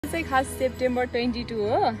चाहिँ खास सेप्टेम्बर 22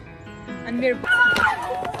 हो अनि मेरो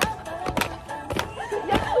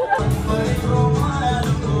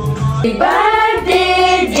Happy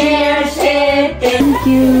birthday dear Seth. Thank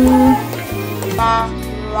you.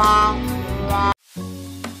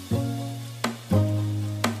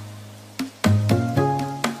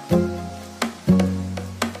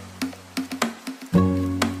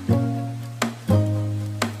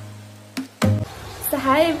 So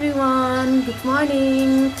hi everyone, good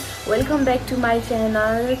morning. Welcome back to my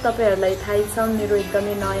channel. तपाईहरुलाई थाहै छ मेरो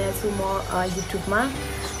एकदमै नयाँ छु म YouTube मा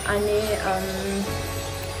अनि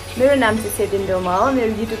मेरो नाम चाहिँ सेदेन डोमा हो।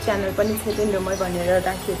 मेरो YouTube च्यानल पनि सेदेन डोमा भनेर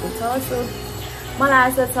राखिएको छ। सो मलाई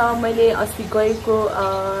आशा छ मैले अस्ति गएको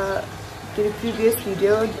प्रिभियस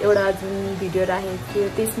भिडियो एउटा जुन भिडियो राखेको थिएँ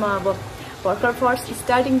त्यसमा अब भर्खर फर्स्ट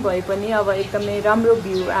स्टार्टिङ भए पनि अब एकदमै राम्रो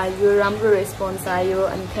भ्यू आयो, राम्रो रेस्पोन्स आयो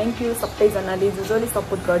अनि थ्यांक यू सबैजनाले जसले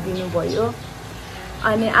सपोर्ट गरिदिनु भयो।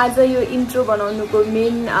 अनि आज यो इन्ट्रो बनाउनुको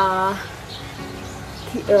मेन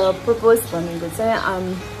पर्पस भनेको चाहिँ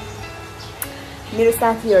मेरो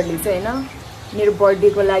साथीहरुले चाहिँ हैन मेरो बर्थडे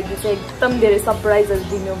को लागि चाहिँ एकदम धेरै सरप्राइजहरु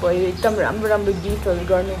दिनुभयो, एकदम राम्रो राम्रो गिफ्टहरु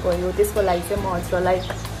गर्नुभयो। त्यसको लागि चाहिँ म हजुरलाई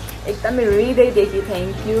एकदमै हृदयदेखि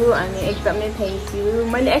थ्यांक यू अनि एकदमै थ्यांक यू।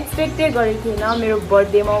 मैले एक्सपेक्टै गरेको थिएन मेरो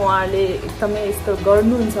बर्थडेमा उहाँहरूले एकदमै यस्तो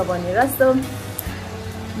गर्नुहुन्छ भनेर। सो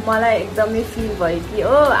मलाई एकदमै फिल भयो कि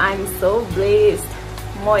ओ आई एम सो ब्लेस्ड,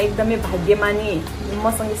 म एकदमै भाग्यमानी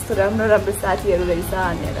मसँग यस्तो राम्रो राम्रो साथीहरु रहेछ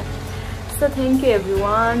भनेर। सो थ्यांक यू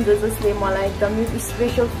एभ्रीवान जसले मलाई एकदमै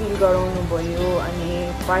स्पेशल फिल गराउनु भयो अनि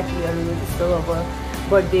पार्टीहरु जस्तो अब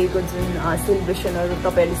बर्थडेको जुन सेलिब्रेसनहरु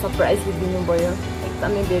तपाईहरुले सरप्राइज दिनुभयो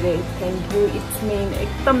एकदमै धेरै थ्यांक यू। इट्स मेन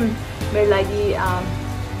एकदम मेरो लागि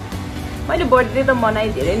मैले बर्थडे त मनाए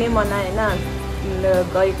धेरै नै मनाए हैन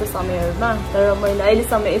गएको समयहरुमा, तर मैले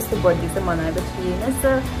अहिलेसम्म यस्तो बर्थडे चाहिँ मनाएको थिएन।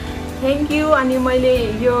 So thank you. अनि मैले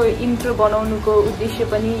यो इन्ट्रो बनाउनुको उद्देश्य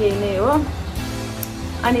पनि यही नै हो।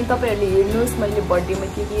 अनि तपाईहरुले हेर्नुस् मैले बर्थडेमा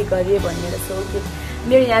के गरे भनेर। सो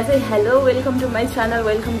मेरो यहाँ चाहिँ hello welcome to my channel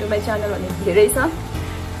भन्ने धेरै छ।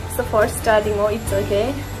 सो फर्स्ट स्टार्टिङ हो, इट्स ओके।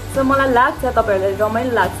 सो मलाई लाग्छ तपाईहरुलाई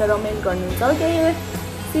रमाइलो लाग्छ, रमाइलो गर्नुहुन्छ। Okay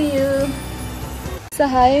C you. So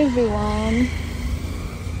high everyone,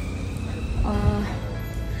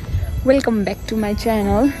 welcome back to my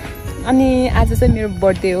channel. अनि आज चाहिँ मेरो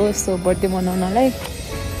बर्थडे हो। सो बर्थडे मनाउनलाई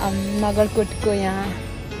नगरकोटको यहाँ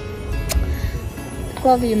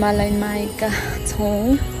क्लब हिमालयनमा आएका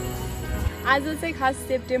छौँ। आज चाहिँ खास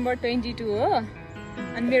सेप्टेम्बर 22 हो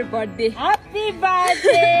अनि मेरो बर्थडे। Happy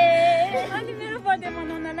birthday. अनि मेरो बर्थडे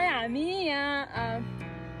मनाउनलाई हामी यहाँ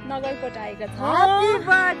नगरकोट आएका छौँ। Happy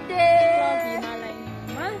birthday club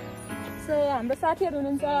हिमालयमा। सो हाम्रो साथीहरु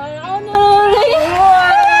हुनुहुन्छ, आउनु।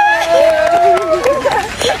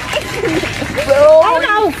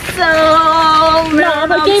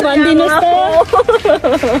 अब के भनिदिनुस् त?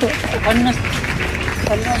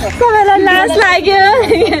 सबैलाई लाज लाग्यो।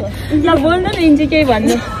 ल बोल्नु न इन्जी केही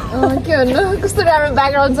भन्नु। के भन्नु, कस्तो राम्रो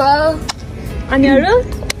ब्याकग्राउन्ड छ। अनि अरु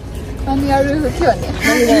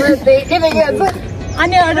के भन्ने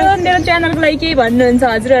अनि अरु मेरो च्यानलको लागि केही भन्नुहुन्छ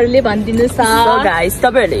हजुरहरुले भनिदिनुस्। सो गाइस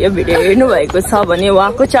तपाईहरुले यो भिडियो हेर्नु भएको छ भने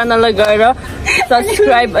उहाँको च्यानललाई गएर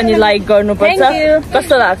सब्स्क्राइब अनि लाइक गर्नुपर्छ।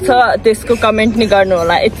 कस्तो लाग्छ त्यसको कमेन्ट नि गर्नु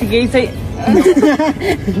होला। यतिकै चाहिँ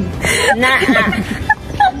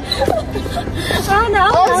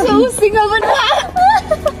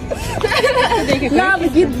अब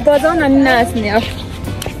गीत बजाउन अनि नाच्ने।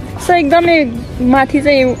 सो एकदमै माथि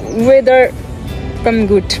चाहिँ वेदर एकदम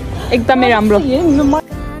गुड, एकदमै राम्रो। म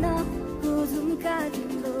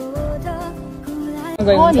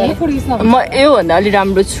योभन्दा अलि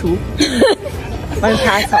राम्रो छु मलाई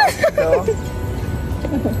थाहा छ।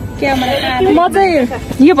 म चाहिँ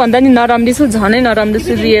योभन्दा नि नराम्रो छु, झनै नराम्रो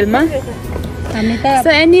छु रियलमा। सो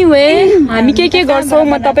एनीवे हामी के गर्छौँ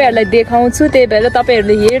म तपाईहरुलाई देखाउँछु, त्यही भएर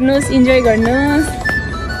तपाईहरुले हेर्नुस्, इन्जोय गर्नुस्।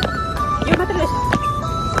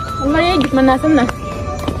 म यही गीतमा नाचौँ न।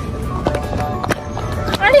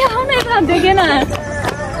 अनि आउन यता देखेन।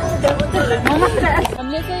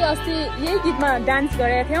 हामीले चाहिँ अस्ति यही गीतमा डान्स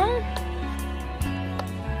गरेका थियौँ।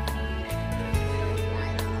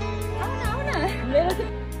 आउन मेरो चाहिँ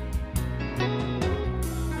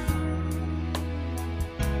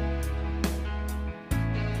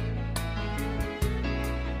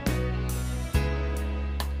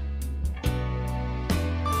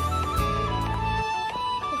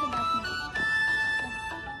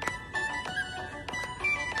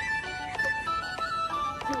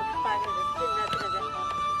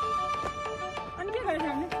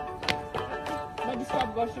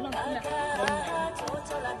गर्छु ल।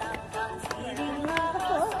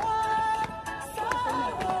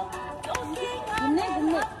 घुम्ने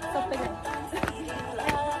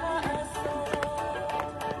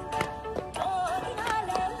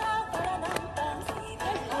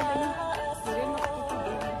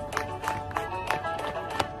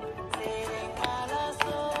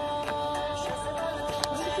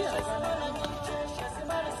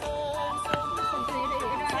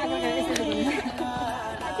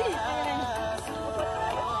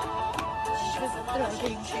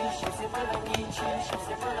Thank you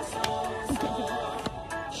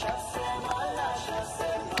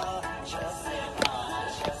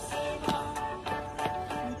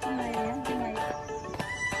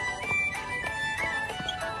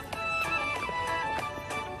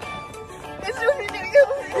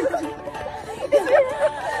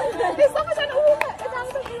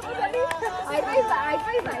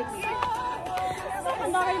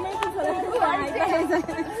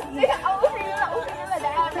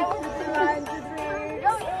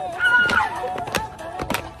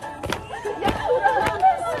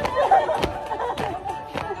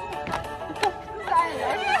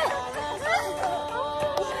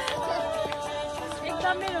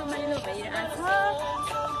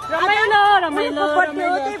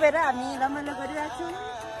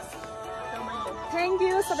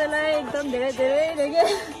सबैलाई एकदम धेरै धेरै धेरै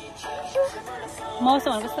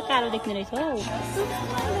मौसमहरु कस्तो कालो देख्ने रहेछ हौ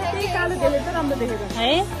त्यही कालो देख्दा त राम्रो देखेको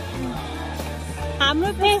है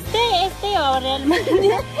हाम्रो फेस चाहिँ यस्तै हो रेलमा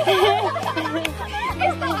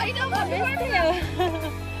यस्तो होइन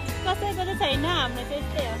कसैको त छैन हाम्रो चाहिँ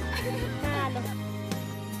यस्तै हो कालो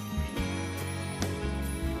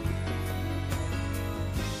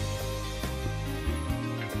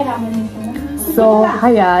So hi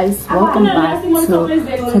guys, welcome back to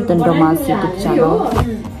Chetan Doma's YouTube channel.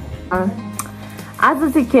 आज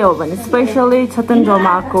चाहिँ के हो भने स्पेशली Chetan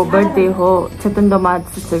Doma को बर्थडे हो, Chetan Doma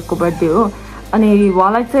सिस्टर को बर्थडे हो अनि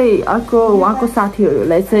उहाँलाई चाहिँ अर्को उहाँको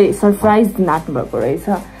साथीहरुलाई चाहिँ सरप्राइज दिन आट्नु भएको रहेछ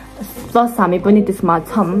प्लस हामी पनि त्यसमा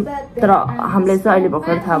छौं तर हामीले चाहिँ अहिले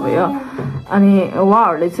भर्खर थाहा भयो अनि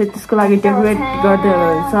उहाँहरुले चाहिँ त्यसको लागि डेकोरेट गर्दै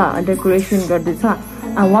हुनुहुन्छ डेकोरेसन गर्दै छ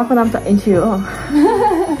उहाँको नाम चाहिँ एन्ची हो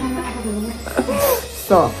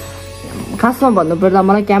सो खासमा भन्नुपर्दा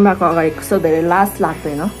मलाई क्यामेराको अगाडि कस्तो धेरै लाज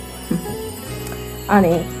लाग्दैन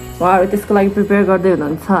अनि उहाँहरु त्यसको लागि प्रिपेयर गर्दै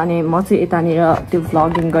हुनुहुन्छ अनि म चाहिँ यतानिर त्यो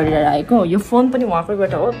भ्लगिङ गरिरहेको यो फोन पनि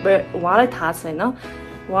उहाँकैबाट हो उहाँलाई थाहा छैन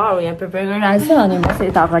उहाँहरु यहाँ प्रिपेयर गरिरहेछ अनि म चाहिँ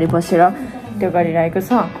यता अगाडि बसेर त्यो गरिरहेको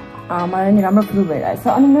छ मलाई नि राम्रो फिल भइरहेछ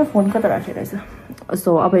अनि मेरो फोन कता राखिरहेछ सो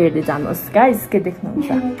अब हेर्दै जानुहोस् गाइस के देख्नुहुन्छ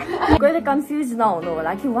कहिले कन्फ्युज नहुनु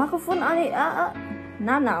होला कि उहाँको फोन अनि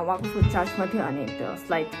ना उहाँको फोन चार्जमा थियो अनि त्यो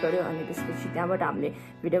स्लाइड गर्यो अनि त्यसपछि त्यहाँबाट हामीले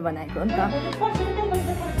भिडियो बनाएको हो नि त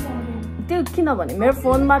त्यो किनभने मेरो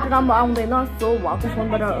फोनबाट राम्रो आउँदैन सो उहाँको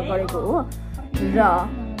फोनबाट गरेको हो र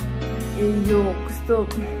यो कस्तो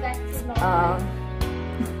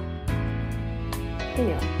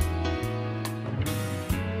त्यही हो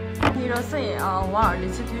यतानिर चाहिँ उहाँहरूले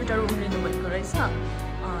चाहिँ दुईवटा रुम लिनुभएको रहेछ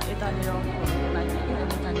यतानिर लागि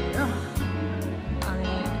यतानिर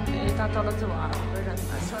अनि यता तल चाहिँ उहाँहरू गइरहनु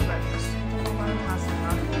भएको छ ब्रेकफास्ट मलाई थाहा छैन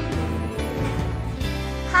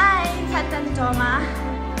high Chetan Doma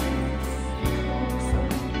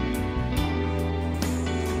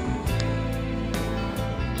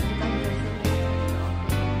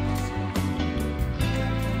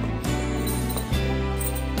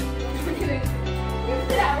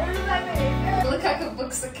Look how it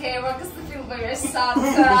looks the camera because the people are sad.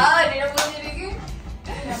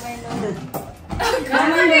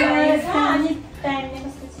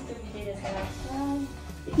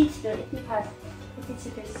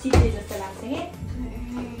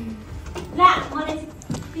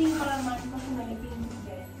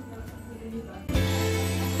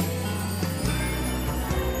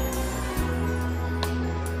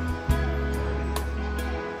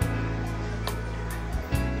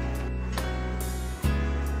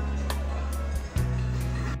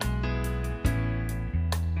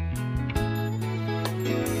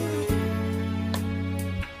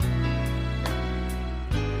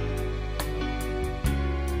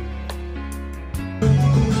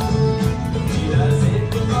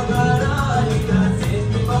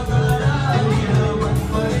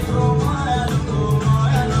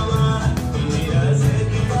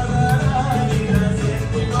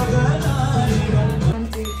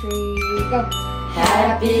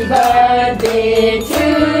 Happy birthday to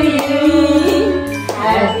you.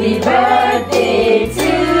 Happy birthday to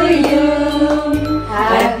you.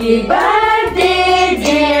 Happy birthday,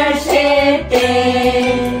 dear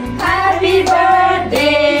Chetan. Happy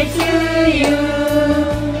birthday to you.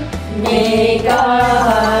 May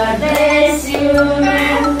God bless you.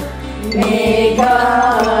 May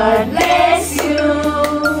God bless you.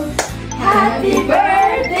 Happy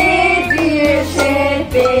birthday, dear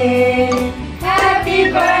Chetan. Happy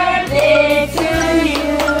birthday to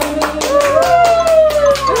you.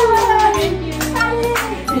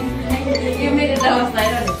 You made it last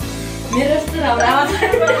night. Mirrors to the house.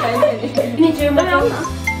 Need you, madam.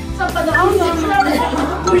 Stop at the house.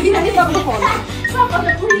 Put it in the phone. Stop at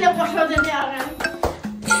the put it in the phone.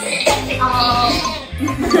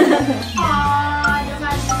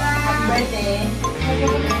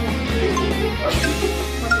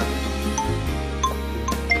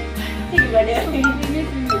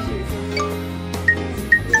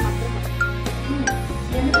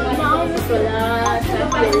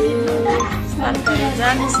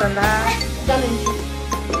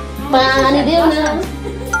 पानी देऊ न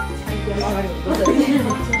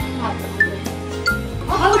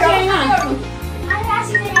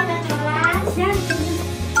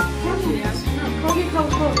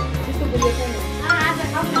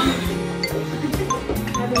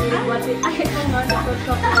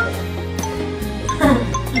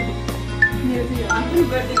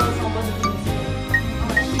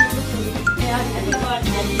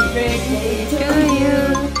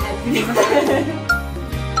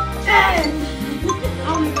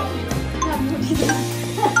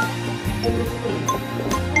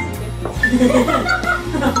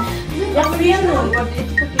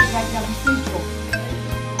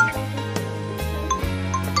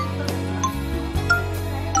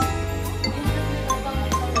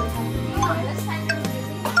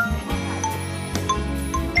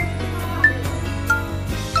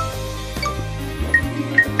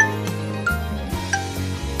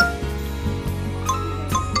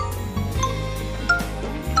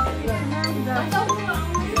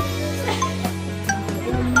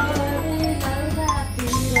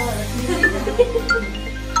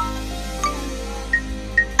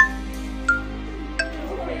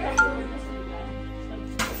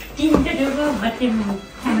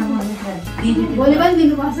भोलि पनि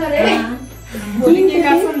दिनुपर्छ रे भोलि के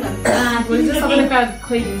काट्छन् न भोलि चाहिँ सबैले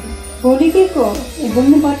खोइदिन्छ भोलि के को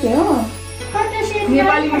घुम्नु पर्छ हो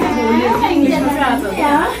नेपालीमा चाहिँ भोलि हो इंग्लिशमा चाहिँ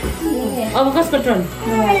आज अब कसको टर्न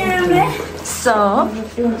So,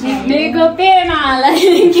 मेको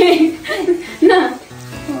पेमालाई के न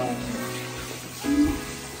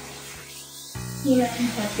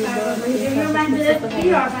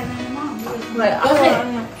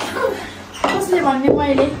कसले भन्ने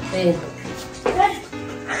मैले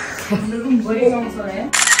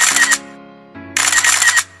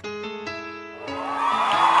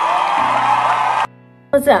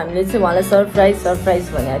हामीले चाहिँ उहाँलाई सरप्राइज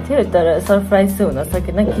भनेको थियो तर सरप्राइज चाहिँ हुन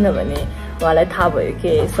सकेन किनभने उहाँलाई थाहा भयो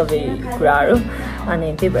कि सबै कुराहरू अनि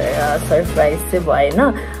त्यही भएर सरप्राइज चाहिँ भएन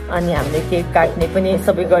अनि हामीले केक काट्ने पनि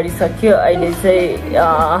सबै गरिसक्यो अहिले चाहिँ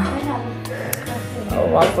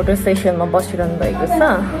उहाँ फोटो सेसनमा बसिरहनु भएको छ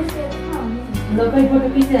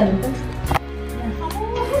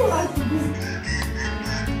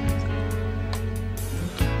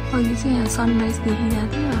अघि चाहिँ यहाँ सनराइज देखिरहेको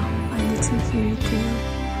थियो अहिले चाहिँ फेरि त्यो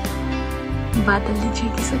बादलले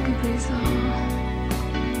झिकिसकेको रहेछ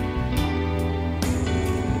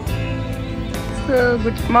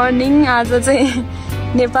गुड मर्निङ आज चाहिँ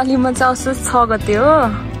नेपालीमा चाहिँ असोज 6 गते हो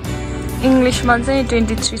इङ्ग्लिसमा चाहिँ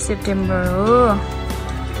 23 सेप्टेम्बर हो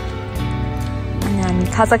अनि हामी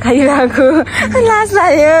खाजा खाइरहेको लाज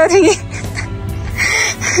लाग्यो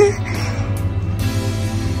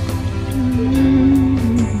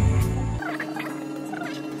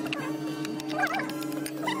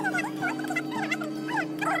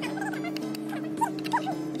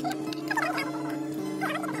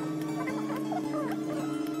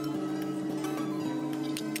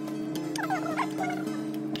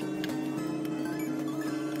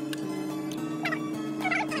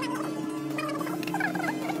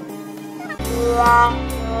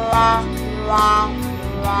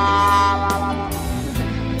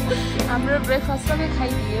हाम्रो ब्रेकफास्ट सबै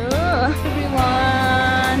खाइदियो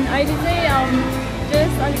एभ्रिवान अहिले चाहिँ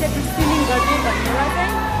जस्ट अलिकति स्विमिङ गर्ने भन्नेलाई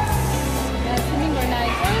चाहिँ यहाँ स्विमिङ गर्न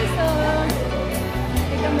आएको सो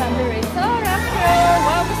एकदम राम्रो रहेछ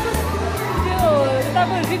राम्रो कस्तो त्यो तब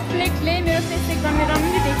रिफ्लेक्टले मेरो फेस एकदमै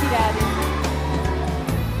राम्रो देखिरहेको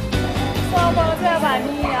सो अब चाहिँ अब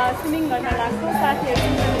हामी स्विमिङ गर्न लाग्छौँ साथीहरू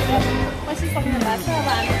बसिसक्नु भएको छ अब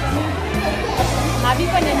हामी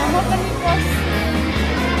पनि होइन म पनि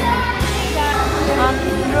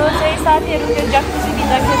हाम्रो चाहिँ साथीहरू त्यो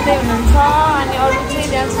जकुजीभित्र खेल्दै हुनुहुन्छ अनि अरू चाहिँ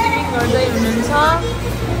त्यहाँ स्विमिङ गर्दै हुनुहुन्छ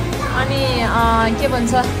अनि के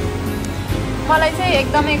भन्छ मलाई चाहिँ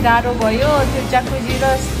एकदमै गाह्रो भयो त्यो जकुजी र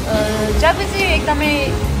जकुजी एकदमै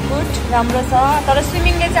गुड राम्रो छ तर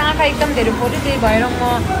स्विमिङले चाहिँ आँखा एकदम धेरै पोल्यो त्यही भएर म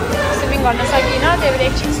स्विमिङ गर्न सकिनँ त्यही भएर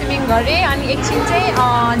एकछिन स्विमिङ गरेँ अनि एकछिन चाहिँ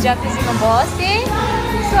जकुजीमा बसेँ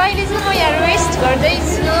सो अहिले चाहिँ म यहाँ रेस्ट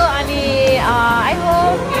गर्दैछु अनि I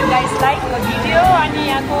hope you guys like the video अनि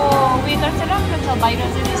यहाँको वेदर चाहिँ राम्रो छ बाहिर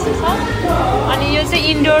चाहिँ त्यस्तो छ अनि यो चाहिँ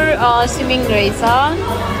इन्डोर स्विमिङ रहेछ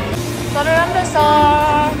तर राम्रो छ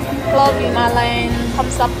क्लब हिमालयन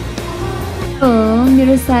थम्सअप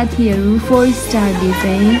मेरो साथीहरू 4 स्टारले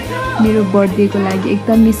चाहिँ मेरो बर्थडेको लागि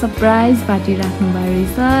एकदमै सरप्राइज पार्टी राख्नु भएको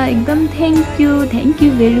रहेछ। एकदम thank you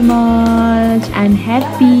very much. I'm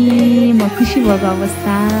happy. म खुसी भएको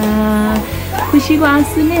अवस्था, खुसीको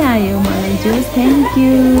आँसु नै आयो मलाई जस्ट। Thank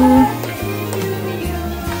you.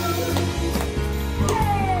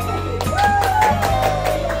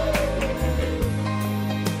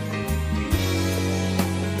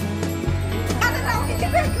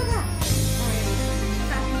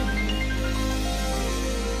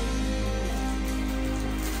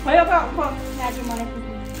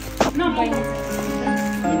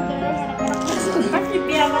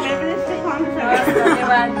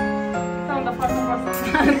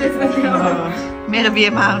 मेरो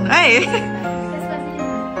बिहेमा आउनु है।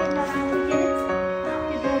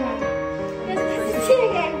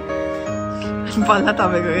 बल्ल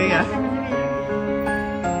तपाईँको क्या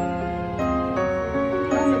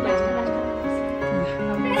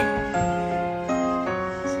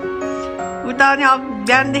उता पनि अब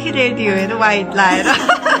बिहानदेखि रेडी हो हेर वाइट लाएर।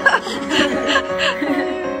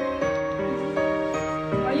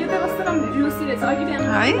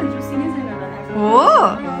 हो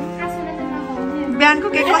बिहानको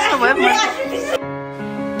के कस्तो भयो?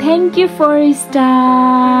 Thank you 4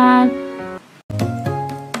 star.